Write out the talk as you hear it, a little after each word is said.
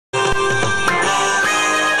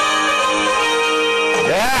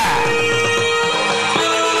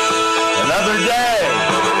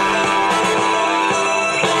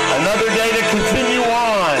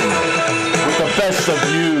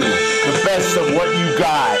of what you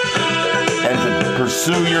got and to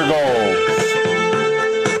pursue your goals.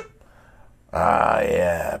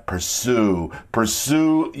 Yeah,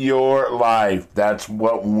 pursue your life. That's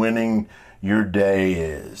what winning your day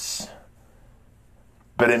is.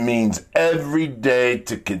 But it means every day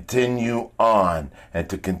to continue on. And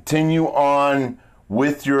to continue on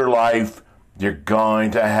with your life, you're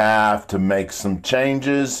going to have to make some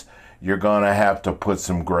changes. You're going to have to put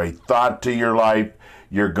some great thought to your life.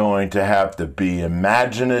 You're going to have to be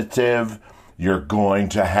imaginative. You're going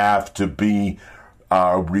to have to be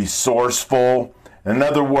resourceful. In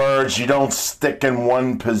other words, you don't stick in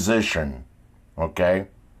one position, okay?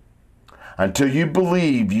 Until you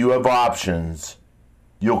believe you have options,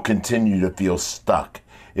 you'll continue to feel stuck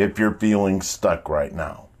if you're feeling stuck right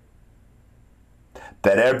now.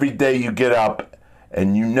 That every day you get up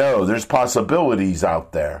and you know there's possibilities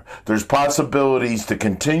out there. There's possibilities to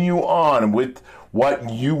continue on with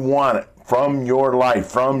what you want from your life,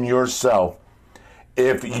 from yourself,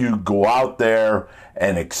 if you go out there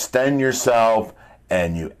and extend yourself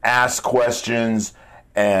and you ask questions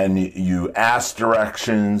and you ask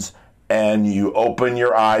directions and you open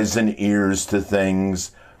your eyes and ears to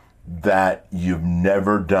things that you've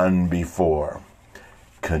never done before.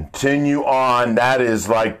 Continue on. That is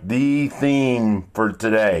like the theme for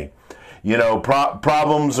today. You know,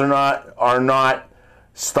 problems are not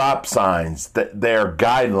stop signs. They are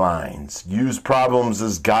guidelines. Use problems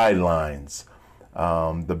as guidelines.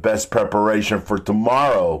 The best preparation for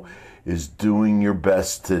tomorrow is doing your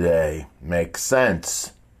best today. Makes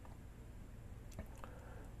sense.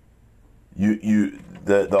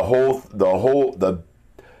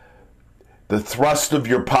 The thrust of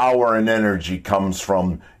your power and energy comes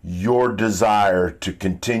from your desire to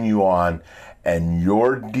continue on and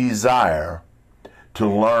your desire to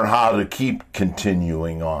learn how to keep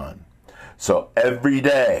continuing on. So every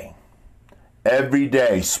day,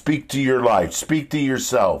 speak to your life, speak to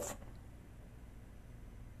yourself.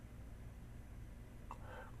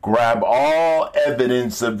 Grab all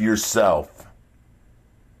evidence of yourself.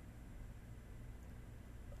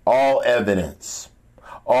 All evidence.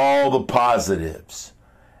 All the positives,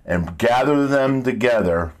 and gather them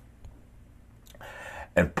together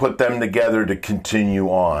and put them together to continue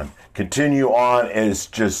on. Continue on is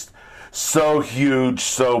just so huge,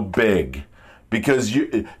 so big, because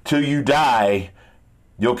till you die,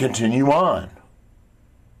 you'll continue on.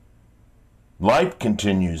 Life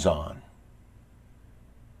continues on.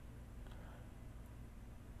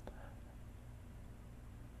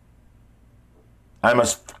 I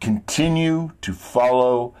must continue to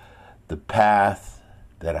follow the path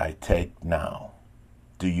that I take now.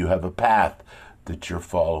 Do you have a path that you're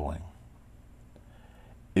following?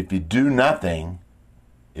 If you do nothing,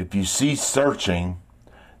 if you cease searching,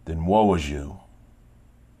 then woe is you.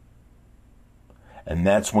 And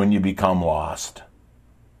that's when you become lost.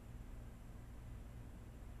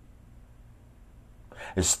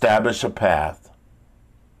 Establish a path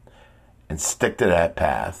and stick to that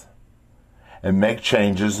path. And make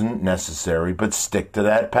changes necessary, but stick to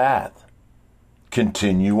that path.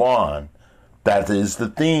 Continue on. That is the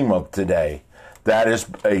theme of today. That is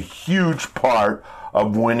a huge part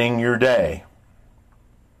of winning your day.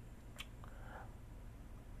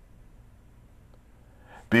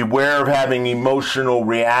 Beware of having emotional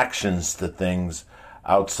reactions to things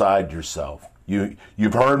outside yourself.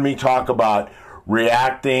 You've heard me talk about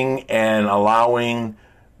reacting and allowing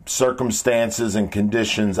circumstances and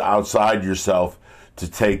conditions outside yourself to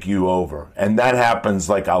take you over. And that happens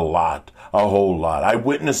like a whole lot. I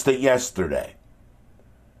witnessed it yesterday.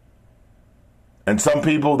 And some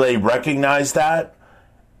people, they recognize that,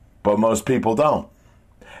 but most people don't.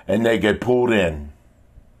 And they get pulled in.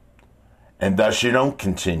 And thus you don't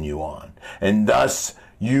continue on. And thus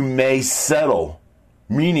you may settle.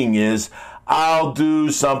 Meaning is, I'll do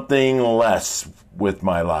something less with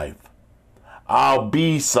my life. I'll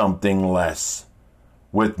be something less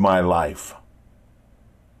with my life.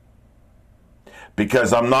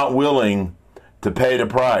 Because I'm not willing to pay the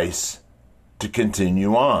price to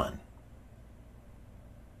continue on.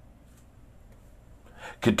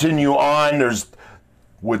 Continue on. There's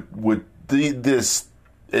this.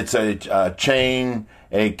 It's a chain.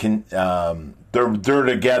 They're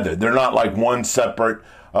together. They're not like one separate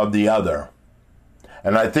of the other.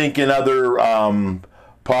 And I think in other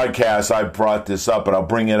podcasts I've brought this up, but I'll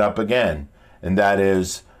bring it up again. And that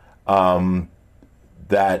is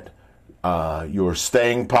that your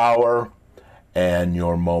staying power and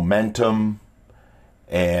your momentum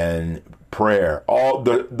and prayer, all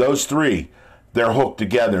those three, they're hooked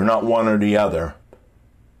together, not one or the other.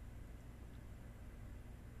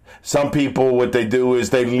 Some people, what they do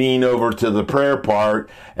is they lean over to the prayer part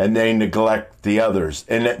and they neglect the others.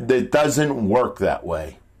 And it doesn't work that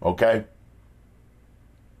way, okay?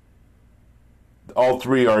 All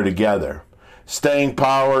three are together. Staying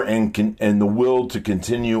power and the will to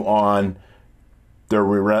continue on, they're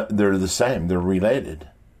the same. They're related.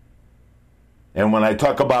 And when I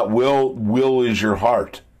talk about will is your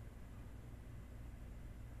heart.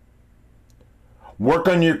 Work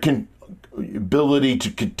on your ability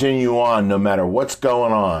to continue on no matter what's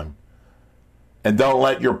going on. And don't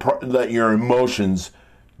let your emotions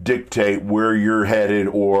dictate where you're headed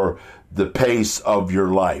or the pace of your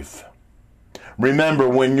life. Remember,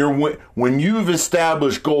 when you've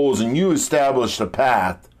established goals and you established a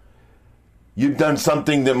path, you've done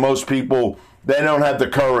something that most people, they don't have the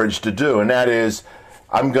courage to do. And that is,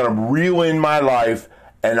 I'm going to reel in my life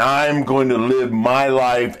and I'm going to live my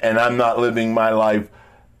life, and I'm not living my life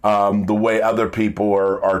the way other people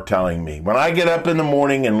are telling me. When I get up in the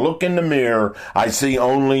morning and look in the mirror, I see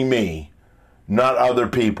only me, not other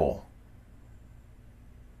people.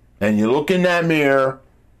 And you look in that mirror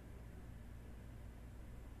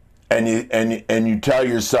and you tell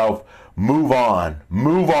yourself, move on,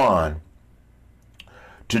 move on.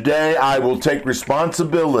 Today I will take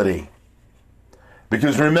responsibility.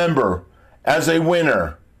 Because remember, as a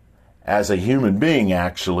winner, as a human being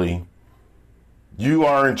actually, you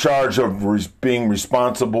are in charge of being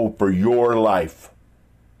responsible for your life.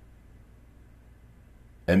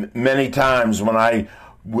 And many times when I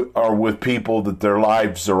are with people that their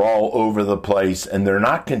lives are all over the place and they're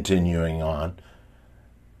not continuing on,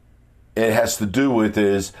 it has to do with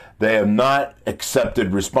is they have not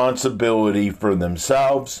accepted responsibility for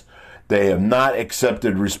themselves. They have not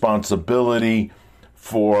accepted responsibility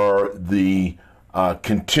for the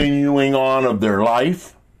continuing on of their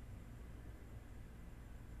life.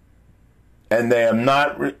 And they have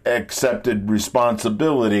not accepted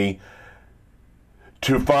responsibility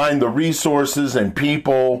to find the resources and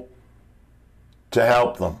people to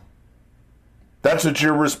help them. That's what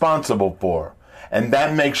you're responsible for. And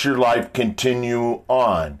that makes your life continue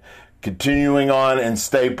on. Continuing on and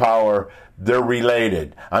stay power, they're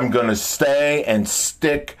related. I'm going to stay and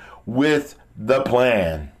stick with the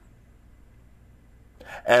plan.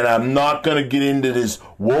 And I'm not going to get into this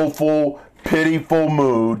woeful, pitiful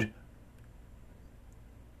mood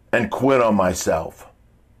and quit on myself.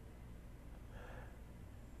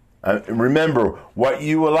 Remember, what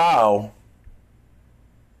you allow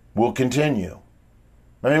will continue.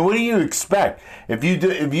 I mean, what do you expect? If you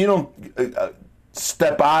don't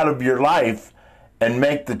step out of your life and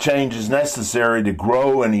make the changes necessary to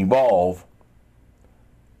grow and evolve,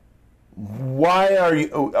 why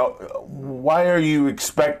are you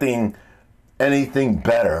expecting anything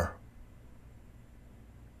better?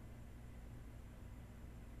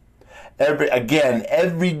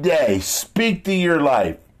 Every day, speak to your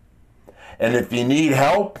life. And if you need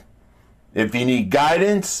help, if you need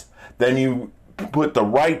guidance, then you put the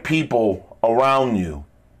right people around you.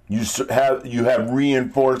 You have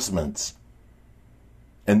reinforcements.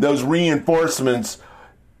 And those reinforcements,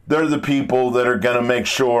 they're the people that are going to make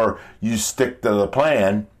sure you stick to the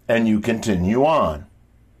plan and you continue on.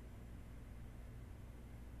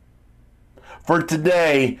 For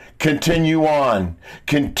today, continue on.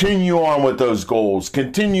 Continue on with those goals.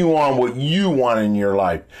 Continue on what you want in your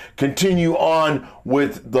life. Continue on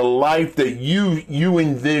with the life that you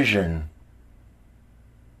envision.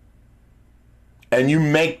 And you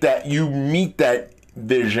meet that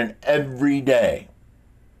vision every day.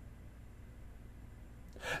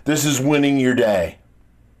 This is winning your day.